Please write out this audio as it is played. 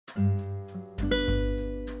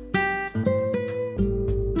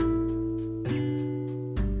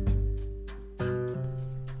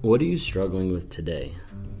What are you struggling with today?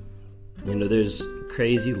 There's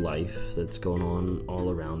crazy life that's going on all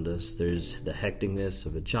around us. There's the hecticness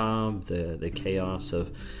of a job, the chaos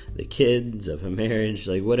of the kids, of a marriage,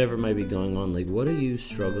 whatever might be going on. What are you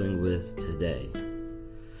struggling with today?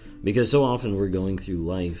 Because so often we're going through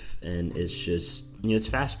life and it's just, it's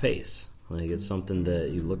fast paced. It's something that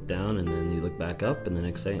you look down and then you look back up, and the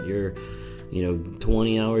next second you're,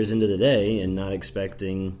 20 hours into the day and not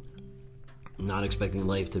expecting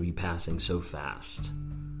life to be passing so fast.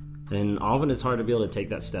 And often it's hard to be able to take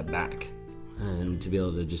that step back and to be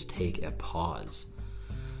able to just take a pause.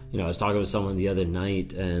 I was talking with someone the other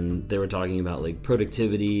night, and they were talking about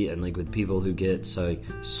productivity and with people who get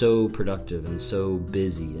so productive and so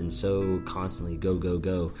busy and so constantly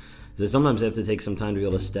go. So sometimes they have to take some time to be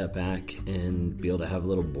able to step back and be able to have a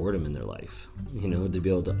little boredom in their life, to be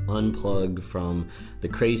able to unplug from the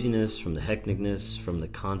craziness, from the hecticness, from the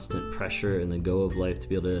constant pressure and the go of life, to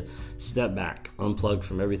be able to step back, unplug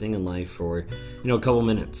from everything in life for, a couple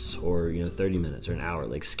minutes or, 30 minutes or an hour.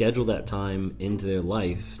 Schedule that time into their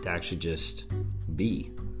life to actually just be.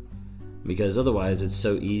 Because otherwise it's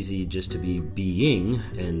so easy just to be being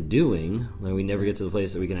and doing, we never get to the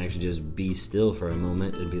place that we can actually just be still for a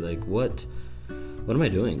moment and be what am I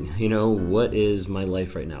doing? What is my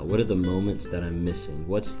life right now? What are the moments that I'm missing?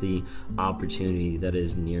 What's the opportunity that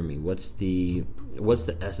is near me? What's the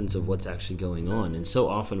essence of what's actually going on? And so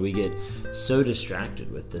often we get so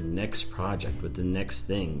distracted with the next project, with the next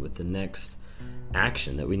thing, with the next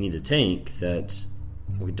action that we need to take, that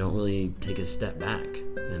we don't really take a step back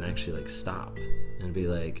and actually stop and be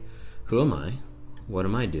who am I? What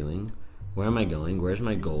am I doing? Where am I going? Where's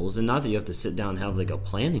my goals? And not that you have to sit down and have a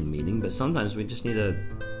planning meeting, but sometimes we just need to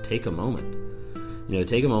take a moment.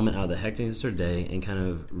 Take a moment out of the hecticness of our day and kind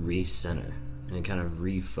of recenter and kind of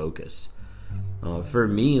refocus. For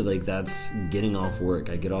me, that's getting off work.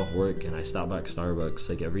 I get off work and I stop by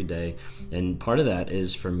Starbucks every day, and part of that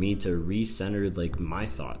is for me to recenter my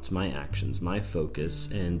thoughts, my actions, my focus,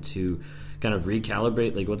 and to kind of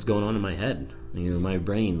recalibrate what's going on in my head, my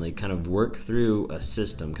brain, kind of work through a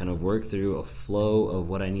system, kind of work through a flow of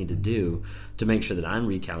what I need to do to make sure that I'm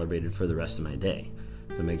recalibrated for the rest of my day.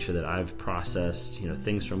 To make sure that I've processed,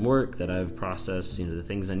 things from work, that I've processed, the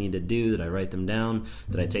things I need to do, that I write them down,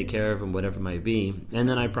 that I take care of them, whatever it might be. And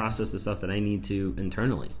then I process the stuff that I need to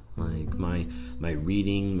internally, my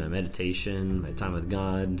reading, my meditation, my time with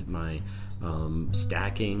God, my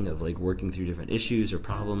stacking of working through different issues or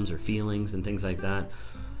problems or feelings and things like that.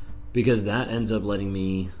 Because that ends up letting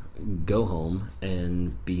me go home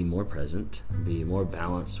and be more present, be more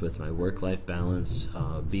balanced with my work-life balance,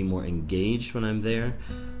 be more engaged when I'm there,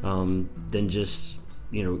 than just,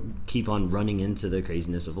 keep on running into the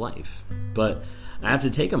craziness of life. But I have to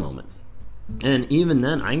take a moment. And even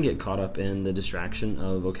then, I can get caught up in the distraction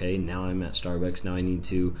of, okay, now I'm at Starbucks, now I need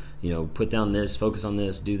to, put down this, focus on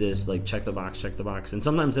this, do this, check the box. And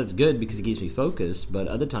sometimes that's good because it keeps me focused, but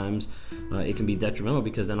other times it can be detrimental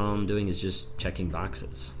because then all I'm doing is just checking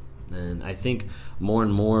boxes. And I think more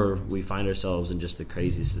and more we find ourselves in just the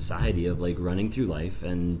crazy society of running through life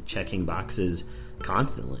and checking boxes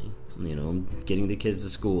constantly. Getting the kids to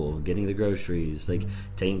school, getting the groceries,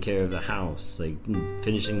 taking care of the house,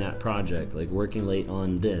 finishing that project, working late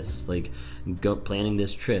on this, planning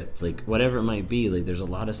this trip, whatever it might be. There's a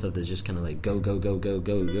lot of stuff that's just kind of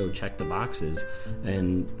go, check the boxes.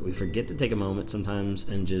 And we forget to take a moment sometimes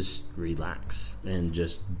and just relax and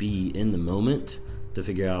just be in the moment to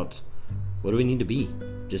figure out what do we need to be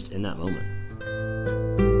just in that moment.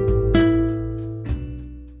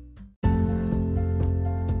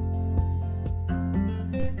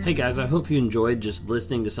 Hey guys, I hope you enjoyed just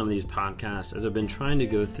listening to some of these podcasts, as I've been trying to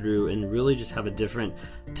go through and really just have a different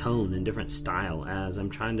tone and different style as I'm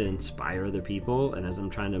trying to inspire other people and as I'm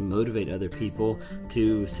trying to motivate other people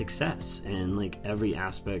to success in every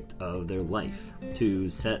aspect of their life, to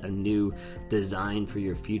set a new design for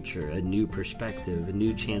your future, a new perspective, a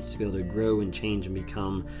new chance to be able to grow and change and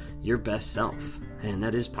become your best self. And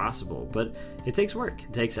that is possible, but it takes work,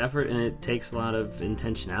 it takes effort, and it takes a lot of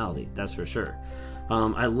intentionality, that's for sure.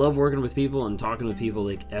 I love working with people and talking with people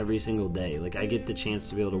every single day. I get the chance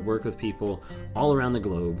to be able to work with people all around the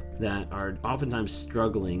globe that are oftentimes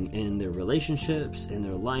struggling in their relationships, in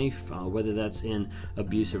their life, whether that's in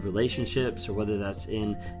abusive relationships or whether that's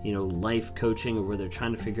in, life coaching, or where they're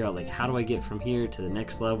trying to figure out how do I get from here to the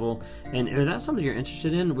next level. And if that's something you're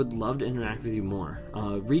interested in, would love to interact with you more.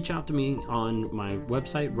 Reach out to me on my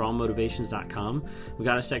website, rawmotivations.com. We've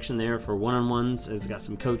got a section there for one-on-ones. It's got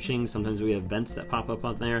some coaching. Sometimes we have events that pop up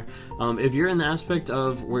on there. If you're in the aspect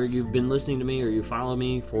of where you've been listening to me or you follow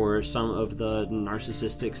me for some of the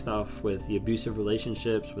narcissistic stuff with the abusive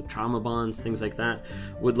relationships, with trauma bonds, things like that,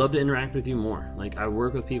 would love to interact with you more. Like, I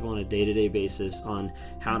work with people on a day-to-day basis on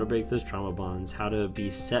how to break those trauma bonds, how to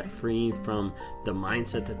be set free from the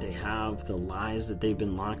mindset that they have, the lies that they've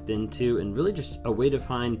been locked into, and really just a way to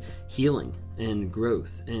find healing and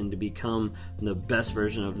growth and to become the best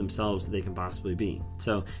version of themselves that they can possibly be.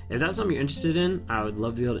 So if that's something you're interested in, I would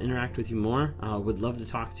love to be able to interact with you more. Would love to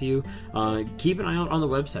talk to you. Keep an eye out on the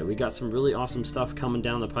website. We got some really awesome stuff coming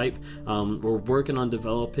down the pipe. We're working on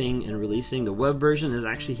developing and releasing. The web version is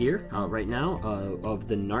actually here right now of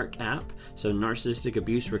the NARC app, so Narcissistic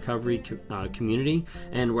Abuse Recovery Community,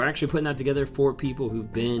 and we're actually putting that together for people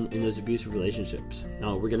who've been in those abusive relationships.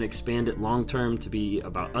 We're going to expand it long term to be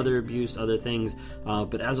about other abuse, other things,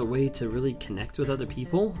 but as a way to really connect with other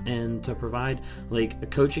people and to provide like a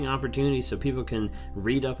coaching opportunity so people can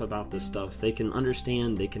read up about this stuff. They can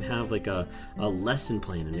understand, they can have like a lesson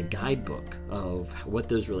plan and a guidebook of what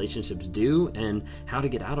those relationships do and how to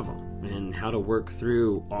get out of them and how to work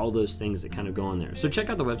through all those things that kind of go on there. So check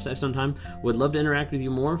out the website sometime. Would love to interact with you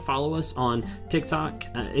more. Follow us on TikTok,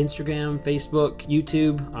 Instagram, Facebook,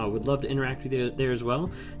 YouTube. Would love to interact with you there as well.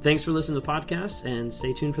 Thanks for listening to the podcast, and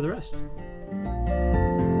stay tuned for the rest.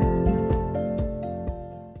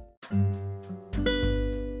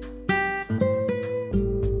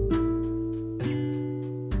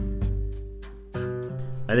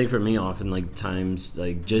 I think for me, often like times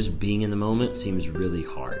like just being in the moment seems really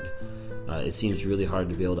hard. It seems really hard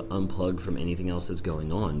to be able to unplug from anything else that's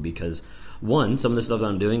going on because, one, some of the stuff that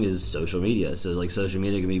I'm doing is social media. So like social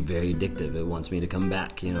media can be very addictive. It wants me to come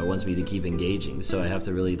back, it wants me to keep engaging. So I have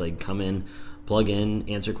to really like come in, plug in,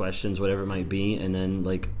 answer questions, whatever it might be, and then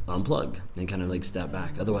like unplug and kind of like step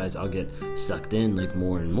back. Otherwise I'll get sucked in like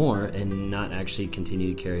more and more and not actually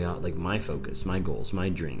continue to carry out like my focus, my goals, my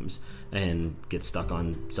dreams, and get stuck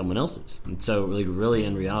on someone else's. And so like really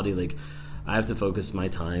in reality, like I have to focus my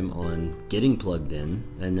time on getting plugged in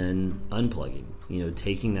and then unplugging,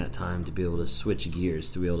 taking that time to be able to switch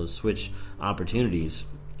gears, to be able to switch opportunities,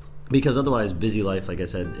 because otherwise busy life, like I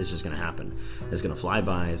said, is just going to happen. It's going to fly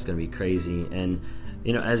by. It's going to be crazy. And,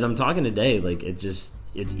 as I'm talking today, like it's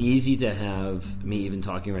easy to have me even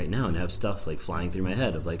talking right now and have stuff like flying through my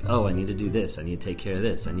head of like, oh, I need to do this. I need to take care of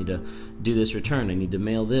this. I need to do this return. I need to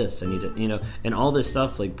mail this. I need to, and all this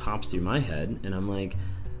stuff like pops through my head. And I'm like,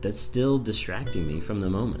 that's still distracting me from the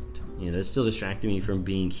moment. It's still distracting me from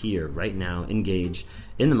being here right now, engaged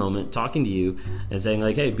in the moment, talking to you and saying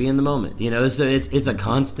like, hey, be in the moment. So it's a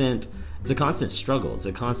constant struggle. It's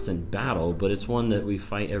a constant battle, but it's one that we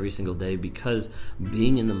fight every single day because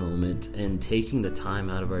being in the moment and taking the time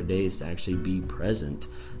out of our days to actually be present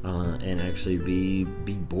and actually be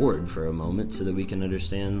bored for a moment so that we can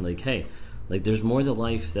understand like, hey, like there's more to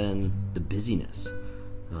life than the busyness.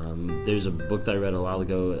 There's a book that I read a while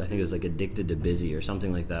ago, I think it was like Addicted to Busy or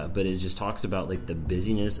something like that, but it just talks about like the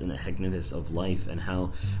busyness and the hecticness of life and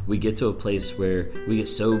how we get to a place where we get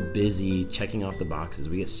so busy checking off the boxes,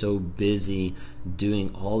 we get so busy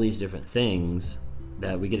doing all these different things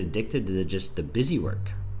that we get addicted to just the busy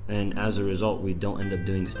work. And as a result, we don't end up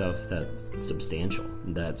doing stuff that's substantial,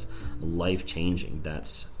 that's life-changing,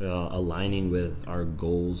 that's aligning with our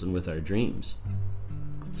goals and with our dreams.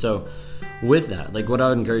 So with that, like what I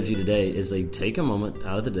would encourage you today is like take a moment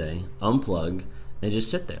out of the day, unplug, and just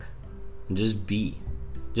sit there and just be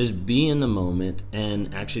in the moment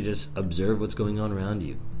and actually just observe what's going on around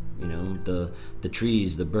you. The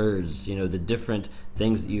trees, the birds, the different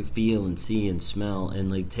things that you feel and see and smell, and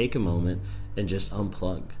like take a moment and just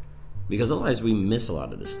unplug. Because otherwise we miss a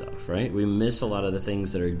lot of this stuff, right? We miss a lot of the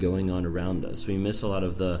things that are going on around us. We miss a lot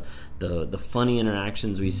of the funny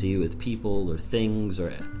interactions we see with people or things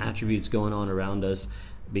or attributes going on around us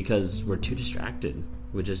because we're too distracted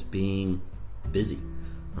with just being busy,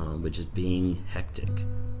 with just being hectic.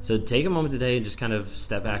 So take a moment today and just kind of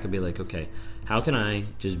step back and be like, okay, how can I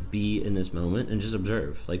just be in this moment and just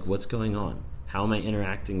observe, like what's going on? How am I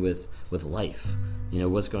interacting with life?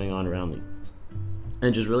 What's going on around me?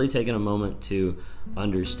 And just really taking a moment to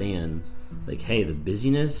understand, like, hey, the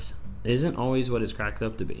busyness isn't always what it's cracked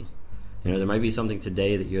up to be. There might be something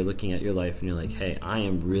today that you're looking at your life and you're like, hey, I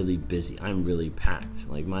am really busy. I'm really packed.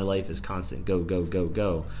 Like, my life is constant go, go, go,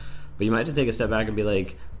 go. But you might have to take a step back and be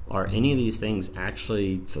like, are any of these things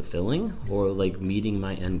actually fulfilling or, like, meeting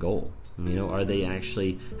my end goal? Are they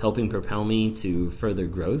actually helping propel me to further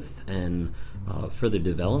growth and further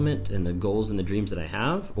development and the goals and the dreams that I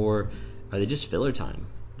have? Or are they just filler time?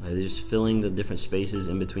 Are they just filling the different spaces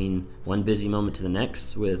in between one busy moment to the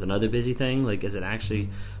next with another busy thing? Like, is it actually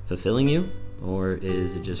fulfilling you? Or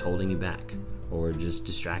is it just holding you back? Or just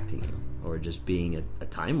distracting you? Or just being a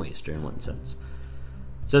time waster in one sense?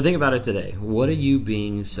 So think about it today. What are you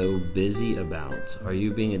being so busy about? Are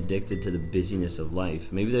you being addicted to the busyness of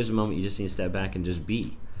life? Maybe there's a moment you just need to step back and just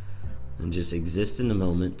be. And just exist in the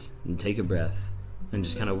moment and take a breath and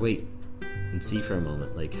just kind of wait and see for a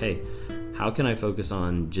moment. Like, hey, how can I focus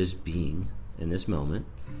on just being in this moment?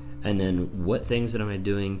 And then what things am I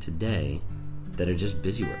doing today that are just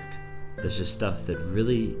busy work? That's just stuff that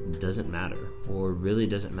really doesn't matter, or really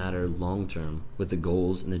doesn't matter long term with the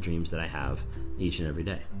goals and the dreams that I have each and every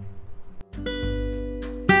day.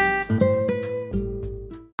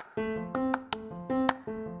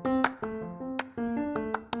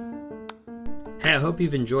 Hey, I hope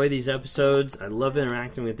you've enjoyed these episodes. I love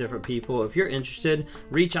interacting with different people. If you're interested,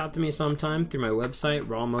 reach out to me sometime through my website,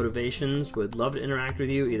 Raw Motivations. Would love to interact with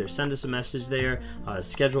you. Either send us a message there,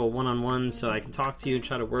 schedule a one-on-one so I can talk to you,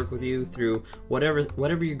 try to work with you through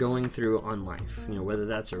whatever you're going through on life. You know, whether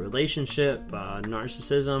that's a relationship,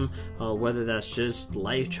 narcissism, whether that's just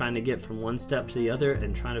life, trying to get from one step to the other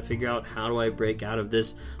and trying to figure out how do I break out of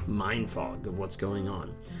this mind fog of what's going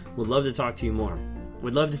on. Would love to talk to you more.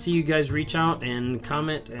 Would love to see you guys reach out and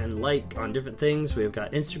comment and like on different things. We've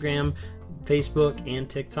got Instagram, Facebook, and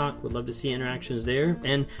TikTok. Would love to see interactions there.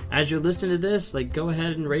 And as you're listening to this, go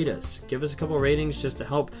ahead and rate us. Give us a couple of ratings just to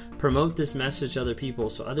help promote this message to other people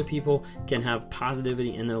so other people can have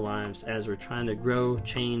positivity in their lives as we're trying to grow,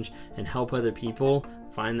 change, and help other people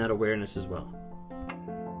find that awareness as well.